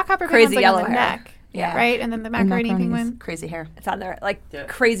like the rock hopper crazy penguin's like yellow on the hair. neck. Yeah. Right? And then the macaroni penguin. Crazy hair. It's on there. Like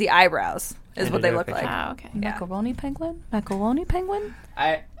crazy eyebrows is what they look like. Oh, okay. Yeah. Macaroni Penguin? Macaroni Penguin?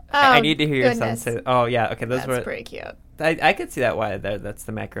 I need to hear your son goodness. say. Oh yeah, okay. Those That's were. pretty cute. I could see that why that's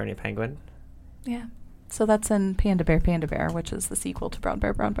the macaroni penguin. Yeah. So that's in Panda Bear, which is the sequel to Brown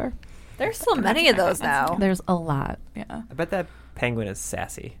Bear. There's so many of those now. There's a lot. Yeah. I bet that penguin is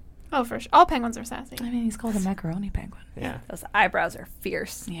sassy. Oh, for sure. All penguins are sassy. I mean, he's called a Macaroni Penguin. Yeah. Those eyebrows are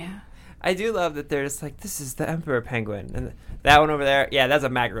fierce. Yeah. I do love that there's like, this is the emperor penguin, and that one over there, yeah, that's a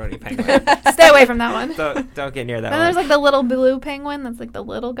macaroni penguin. Stay away from that one. Don't get near that Then one. there's like the little blue penguin. That's like the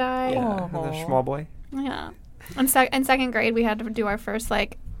little guy. Yeah, the small boy. Yeah. In second grade, we had to do our first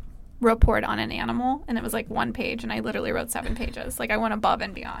like report on an animal, and it was like 1 page, and I literally wrote 7 pages. Like I went above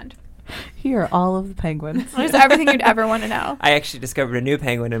and beyond. Here are all of the penguins. There's everything you'd ever want to know. I actually discovered a new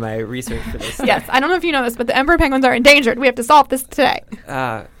penguin in my research for this. Yes, I don't know if you know this, but the emperor penguins are endangered. We have to solve this today.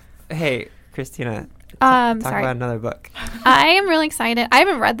 Hey, Christina. Talk sorry. about another book. I am really excited. I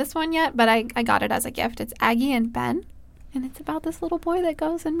haven't read this one yet, but I got it as a gift. It's Aggie and Ben, and it's about this little boy that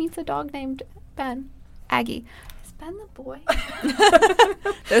goes and meets a dog named Ben. Aggie. Is Ben the boy?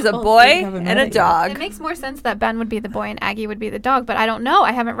 There's a boy and a dog. It makes more sense that Ben would be the boy and Aggie would be the dog, but I don't know.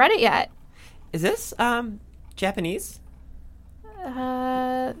 I haven't read it yet. Is this Japanese?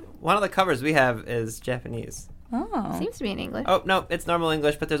 Uh, One of the covers we have is Japanese. Oh. seems to be in English. Oh, no, it's normal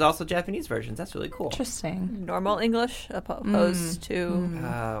English, but there's also Japanese versions. That's really cool. Interesting. Normal English opposed to...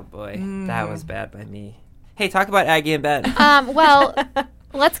 Oh, boy. That was bad by me. Hey, talk about Aggie and Ben. Well,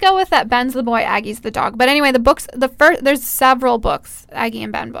 let's go with that. Ben's the boy, Aggie's the dog. But anyway, there's several books, Aggie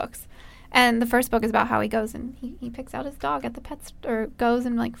and Ben books. And the first book is about how he goes and he picks out his dog at the pet store, goes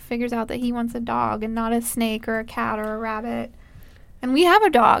and like figures out that he wants a dog and not a snake or a cat or a rabbit. And we have a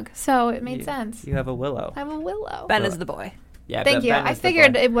dog, so it made sense. You have a willow. I have a willow. Ben is the boy. Yeah, Thank you. Ben I is the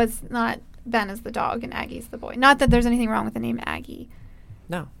figured boy. it was not Ben is the dog and Aggie's the boy. Not that there's anything wrong with the name Aggie.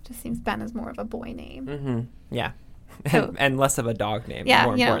 No. Just seems Ben is more of a boy name. Mm-hmm. Yeah. So- and less of a dog name, Yeah,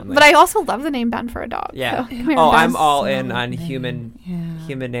 more importantly. But I also love the name Ben for a dog. Yeah. So, come here, Oh, Ben. I'm all in on human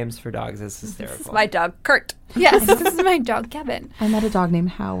names for dogs. It's hysterical. This is my dog, Kurt. Yes, this is my dog, Kevin. I met a dog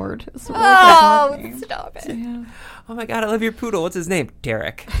named Howard. So Stop it. yeah. Oh my God, I love your poodle. What's his name?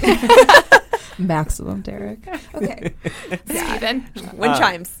 Derek. Maximum Derek. Okay. Steven. Wind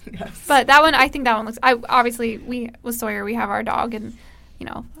chimes. But that one, I think that one looks. Obviously, with Sawyer, we have our dog, and you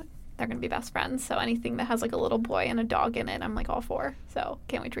know, they're gonna be best friends. So anything that has like a little boy and a dog in it, I'm like all for. So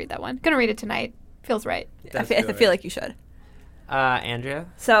can't wait to read that one. Gonna read it tonight. Feels right. I feel like you should. Andrea?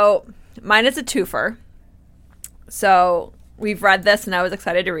 So mine is a twofer. So we've read this, and I was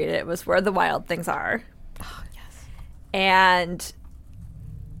excited to read it. It was Where the Wild Things Are. Oh yes. And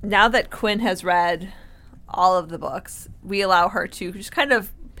now that Quinn has read all of the books, we allow her to just kind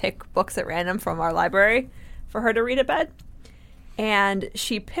of pick books at random from our library for her to read at bed. And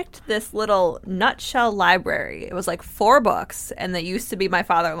she picked this little nutshell library. It was like 4 books, and they used to be my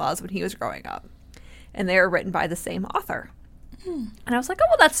father-in-law's when he was growing up. And they were written by the same author. And I was like, oh,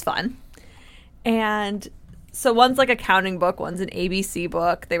 well, that's fun. And so one's like a counting book, one's an ABC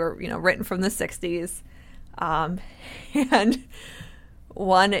book. They were, written from the 60s. And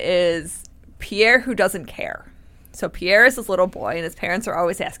one is Pierre Who Doesn't Care. So Pierre is this little boy, and his parents are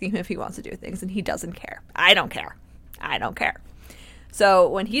always asking him if he wants to do things, and he doesn't care. I don't care. I don't care. So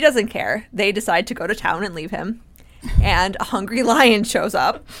when he doesn't care, they decide to go to town and leave him. And a hungry lion shows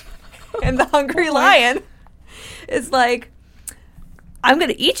up. And the hungry lion is like, I'm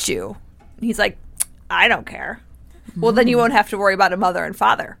going to eat you. And he's like, I don't care. Well, then you won't have to worry about a mother and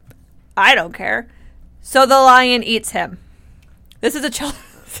father. I don't care. So the lion eats him. This is a child.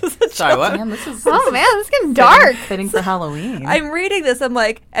 Sorry, what? Man, this is Oh man, this is getting dark. fitting for Halloween. I'm reading this. I'm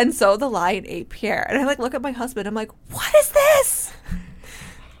like, and so the lion ate Pierre. And I look at my husband. I'm like, what is this?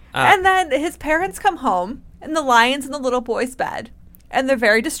 And then his parents come home, and the lion's in the little boy's bed. And they're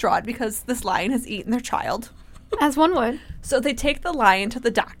very distraught because this lion has eaten their child. As one would. So they take the lion to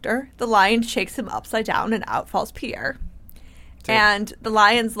the doctor. The lion shakes him upside down, and out falls Pierre. And the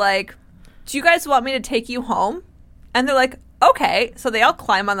lion's like, do you guys want me to take you home? And they're like, okay. So they all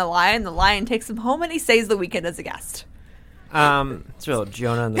climb on the lion. The lion takes him home, and he stays the weekend as a guest. It's a real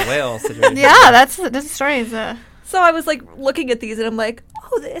Jonah and the whale situation. Yeah, this story is So I was like looking at these and I'm like,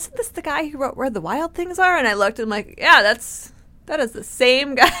 oh, isn't this the guy who wrote Where the Wild Things Are? And I looked and I'm like, yeah, that is the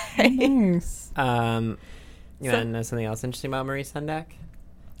same guy. Nice. You want to know something else interesting about Maurice Sendak?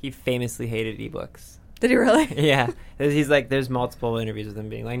 He famously hated ebooks. Did he really? Yeah. He's like, there's multiple interviews with him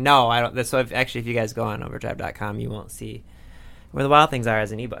being like, no, I don't. So if you guys go on overdrive.com, you won't see Where the Wild Things Are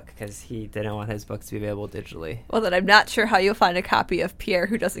as an ebook because he didn't want his books to be available digitally. Well, then I'm not sure how you'll find a copy of Pierre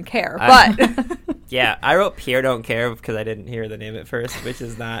Who Doesn't Care, but... Yeah, I wrote Pierre Don't Care because I didn't hear the name at first, which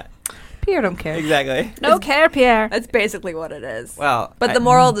is not... Pierre don't care. Exactly. No care, Pierre. That's basically what it is. Well, but the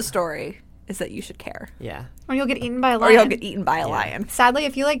moral of the story is that you should care. Yeah. Or you'll get eaten by a Or lion. you'll get eaten by a lion. Sadly,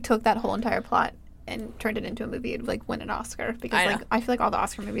 if you like took that whole entire plot and turned it into a movie, it'd like win an Oscar because I feel like all the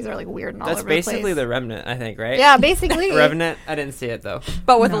Oscar movies are like weird and all over the place. That's basically The Revenant, I think, right? Yeah, basically. Revenant. I didn't see it though.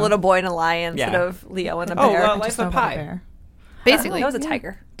 But with a little boy and a lion instead of Leo and a bear. Oh, well, Life Just of know about a Pi. bear. Basically. That was a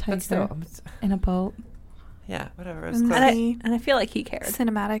tiger. Tiger in a boat. Yeah, whatever. It Mm-hmm. was close. And I feel like he cared.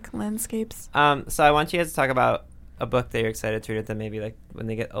 Cinematic landscapes. So I want you guys to talk about a book that you're excited to read that maybe like when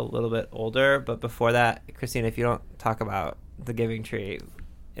they get a little bit older. But before that, Christina, if you don't talk about The Giving Tree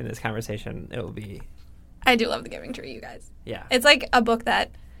in this conversation, it will be... I do love The Giving Tree, you guys. Yeah. It's like a book that,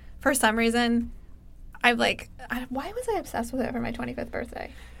 for some reason, why was I obsessed with it for my 25th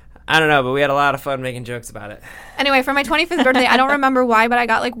birthday? I don't know, but we had a lot of fun making jokes about it. Anyway, for my 25th birthday, I don't remember why, but I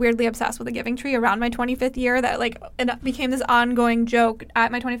got like weirdly obsessed with The Giving Tree around my 25th year that like it became this ongoing joke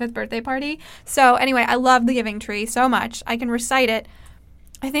at my 25th birthday party. So anyway, I love The Giving Tree so much. I can recite it.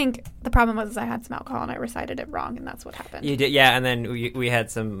 I think the problem was I had some alcohol and I recited it wrong, and that's what happened. You did, yeah, and then we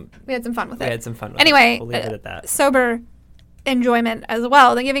had some... We had some fun with it. We had some fun with anyway, it. We'll leave it at that. Sober enjoyment as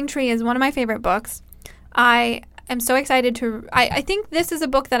well. The Giving Tree is one of my favorite books. I'm so excited to. I think this is a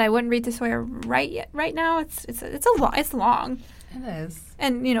book that I wouldn't read to Sawyer right now. It's long. It is.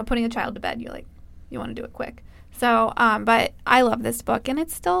 And putting a child to bed, you want to do it quick. So, but I love this book, and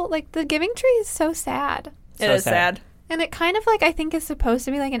it's still like The Giving Tree is so sad. It is sad. And it kind of like I think is supposed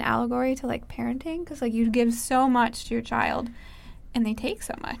to be like an allegory to like parenting because like you give so much to your child. And they take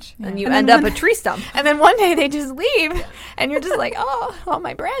so much. And you end up a tree stump. And then one day they just leave. And you're just like, oh, all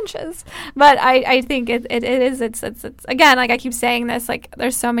my branches. But I think it's again, like I keep saying this, like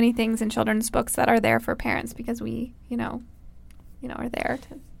there's so many things in children's books that are there for parents because we, are there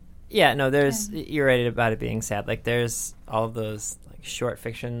to. Yeah, no, you're right about it being sad. Like there's all of those like short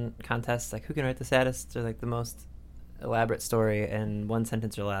fiction contests, like who can write the saddest or like the most elaborate story in one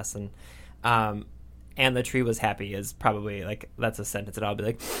sentence or less. And the tree was happy is probably like that's a sentence that I'll be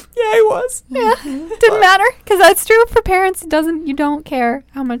like, yeah, he was. Yeah, didn't matter because that's true for parents. You don't care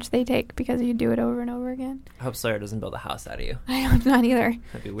how much they take because you do it over and over again. I hope Sawyer doesn't build a house out of you. I hope not either.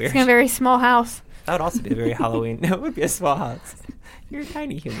 That'd be weird. It's gonna be a very small house. That would also be a very Halloween. No, it would be a small house. You're a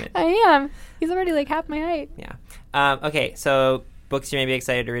tiny human. I am. He's already like half my height. Yeah. Okay, so books you may be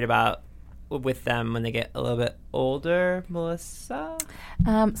excited to read about with them when they get a little bit older, Melissa.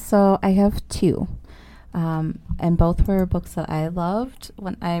 So I have two. And both were books that I loved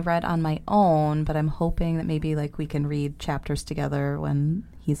when I read on my own, but I'm hoping that maybe like we can read chapters together when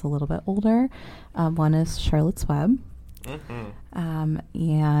he's a little bit older. One is Charlotte's Web,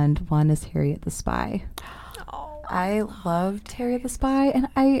 and one is Harriet the Spy. Oh, I loved Harriet the Spy, and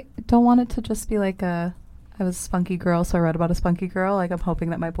I don't want it to just be like I was a spunky girl, so I read about a spunky girl. Like I'm hoping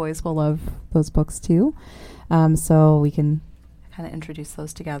that my boys will love those books too, so we can kind of introduce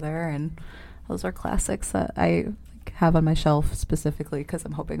those together. And those are classics that I have on my shelf specifically because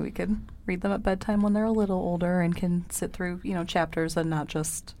I'm hoping we can read them at bedtime when they're a little older and can sit through, chapters and not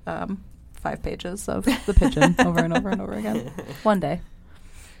just 5 pages of The Pigeon over and over and over again. One day.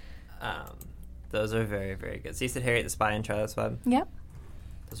 Those are very, very good. So you said Harriet the Spy and Charlotte's Web? Yep.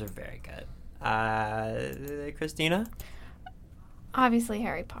 Those are very good. Christina? obviously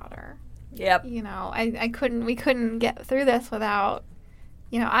Harry Potter. Yep. We couldn't get through this without,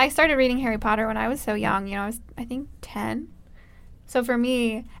 I started reading Harry Potter when I was so young. I was, I think, 10. So for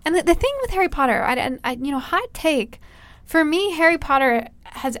me, and the thing with Harry Potter, hot take, for me, Harry Potter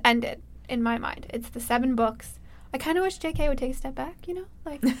has ended in my mind. It's the 7 books. I kind of wish J.K. would take a step back,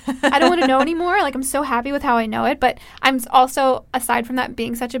 I don't want to know anymore. I'm so happy with how I know it. But I'm also, aside from that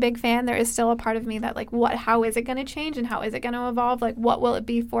being such a big fan, there is still a part of me that, how is it going to change and how is it going to evolve? What will it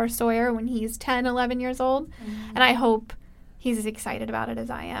be for Sawyer when he's 10, 11 years old? Mm-hmm. And I hope he's as excited about it as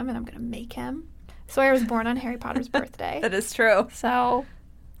I am, and I'm going to make him. Sawyer was born on Harry Potter's birthday. That is true. So,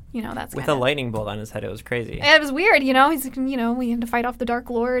 that's with a lightning bolt on his head. It was crazy. Yeah, it was weird, He's, we had to fight off the Dark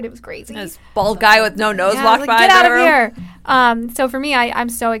Lord. It was crazy. This bald guy with no nose walked by. Get out of here. So for me, I'm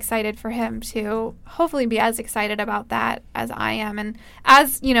so excited for him to hopefully be as excited about that as I am. And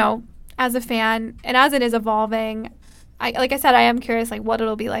as as a fan and as it is evolving, like I said, I am curious like what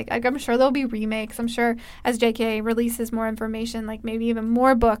it'll be like. I'm sure there'll be remakes. I'm sure as JK releases more information, like maybe even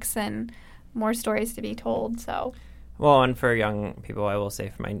more books and more stories to be told. So, well, and for young people, I will say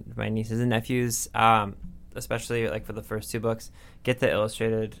for my nieces and nephews, especially like for the first 2 books, get the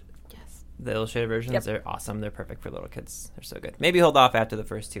illustrated. Yes, the illustrated versions. Yep. They're awesome. They're perfect for little kids. They're so good. Maybe hold off after the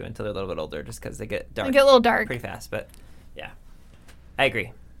first 2 until they're a little bit older, just because they get dark. They get a little dark pretty fast. But yeah, I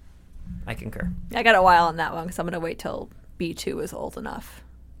agree. I concur. I got a while on that one because I'm going to wait till B2 is old enough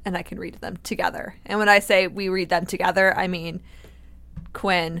and I can read them together. And when I say we read them together, I mean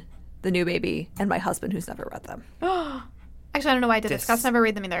Quinn, the new baby, and my husband who's never read them. Actually, I don't know why I did this. Gus never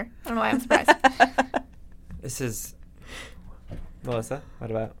read them either. I don't know why I'm surprised. This is Melissa.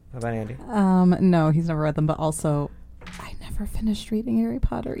 What about Andy? No, he's never read them, but also I never finished reading Harry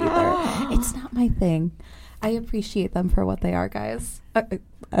Potter either. It's not my thing. I appreciate them for what they are, guys.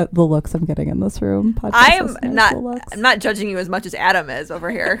 The looks I'm getting in this room. I'm not judging you as much as Adam is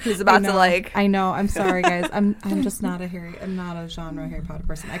over here, who's about to like. I know. I'm sorry, guys. I'm just not I'm not a genre Harry Potter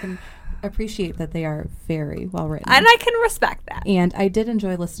person. I can appreciate that they are very well written, and I can respect that. And I did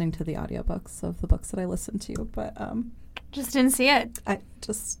enjoy listening to the audiobooks of the books that I listened to, but just didn't see it. I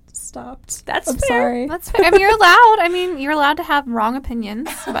just stopped. I'm fair. Sorry. That's fair. I mean, you're allowed. You're allowed to have wrong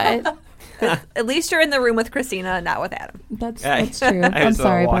opinions, but. At least you're in the room with Christina, not with Adam. That's true. I'm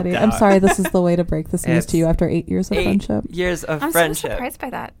sorry, buddy. I'm sorry. This is the way to break this news to you after 8 years of friendship. I'm so surprised by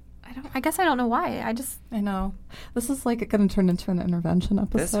that. I guess I don't know why. I know. This is like going to turn into an intervention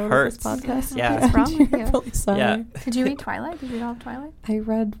episode. This hurts. Of this podcast. Yeah. What's wrong with you? Really sorry. Yeah. Did you read Twilight? Did you read all of Twilight? I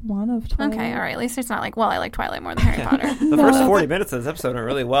read one of Twilight. Okay, all right. At least it's not like, well, I like Twilight more than Harry Potter. The first 40 minutes of this episode went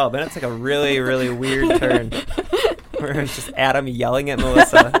really well. Then it's like a really, really weird turn. Where it's just Adam yelling at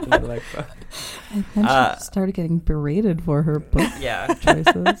Melissa. And then she started getting berated for her book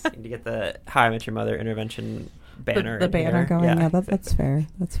choices. To get the How I Met Your Mother intervention banner. The banner going. Yeah, that's fair.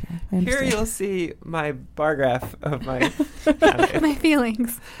 That's fair. Here you'll see my bar graph of my my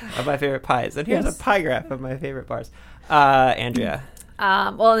feelings of my favorite pies, and here's a pie graph of my favorite bars. Andrea.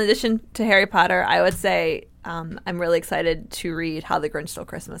 Well, in addition to Harry Potter, I would say I'm really excited to read How the Grinch Stole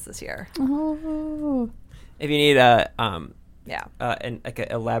Christmas this year. Oh. If you need an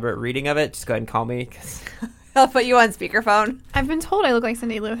elaborate reading of it, just go ahead and call me. I'll put you on speakerphone. I've been told I look like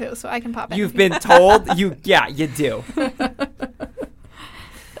Cindy Lou Who, so I can pop in. You've been told? You do. It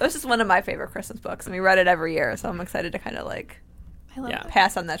was just one of my favorite Christmas books, and we read it every year, so I'm excited to kind of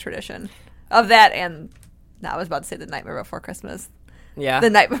pass on that tradition of that. And I was about to say The Nightmare Before Christmas. Yeah. The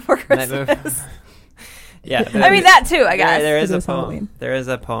Night Before Christmas. Yeah, I mean that too. I guess there is a poem. Halloween. There is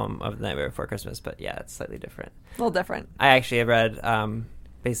a poem of The Nightmare Before Christmas, but yeah, it's slightly different. A little different. I actually have read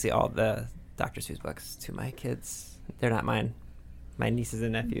basically all the Dr. Seuss books to my kids. They're not mine. My nieces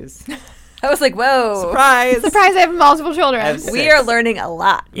and nephews. I was like, whoa. Surprise! Surprise, I have multiple children. We are learning a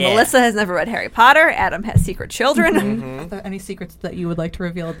lot. Yeah. Melissa has never read Harry Potter. Adam has secret children. Mm-hmm. Are there any secrets that you would like to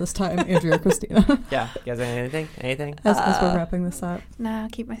reveal at this time, Andrea or Christina? Yeah. You guys have anything? As we're wrapping this up. Nah,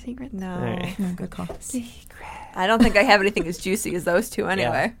 keep my secret. No. Right. No, good call. Secret. I don't think I have anything as juicy as those two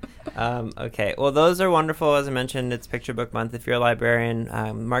anyway. Yeah. Okay. Well, those are wonderful. As I mentioned, it's Picture Book Month. If you're a librarian,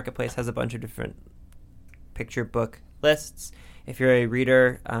 Marketplace has a bunch of different picture book lists. If you're a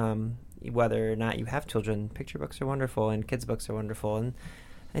reader, whether or not you have children, picture books are wonderful and kids books are wonderful.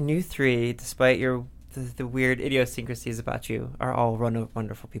 And you three, despite the weird idiosyncrasies about you, are all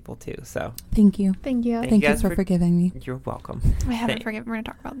wonderful people too. So thank you. Thank you for forgiving me. You're welcome. I haven't forgiven. We're going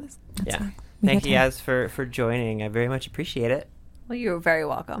to talk about this. That's fine. Thank you guys for joining. I very much appreciate it. Well, you're very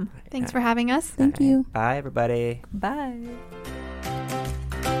welcome. Thanks for having us. Thank you. Bye, everybody. Bye.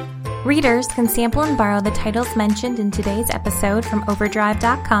 Readers can sample and borrow the titles mentioned in today's episode from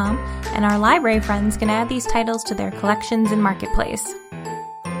Overdrive.com, and our library friends can add these titles to their collections in Marketplace.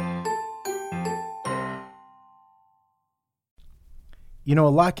 You know, a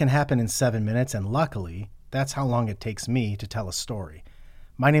lot can happen in 7 minutes, and luckily, that's how long it takes me to tell a story.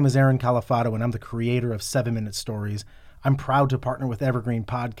 My name is Aaron Califato, and I'm the creator of 7 Minute Stories. I'm proud to partner with Evergreen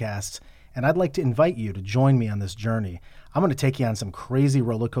Podcasts, and I'd like to invite you to join me on this journey. I'm going to take you on some crazy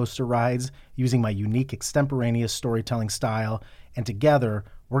roller coaster rides using my unique extemporaneous storytelling style, and together,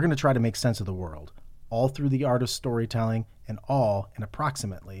 we're going to try to make sense of the world, all through the art of storytelling and all in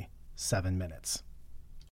approximately 7 minutes.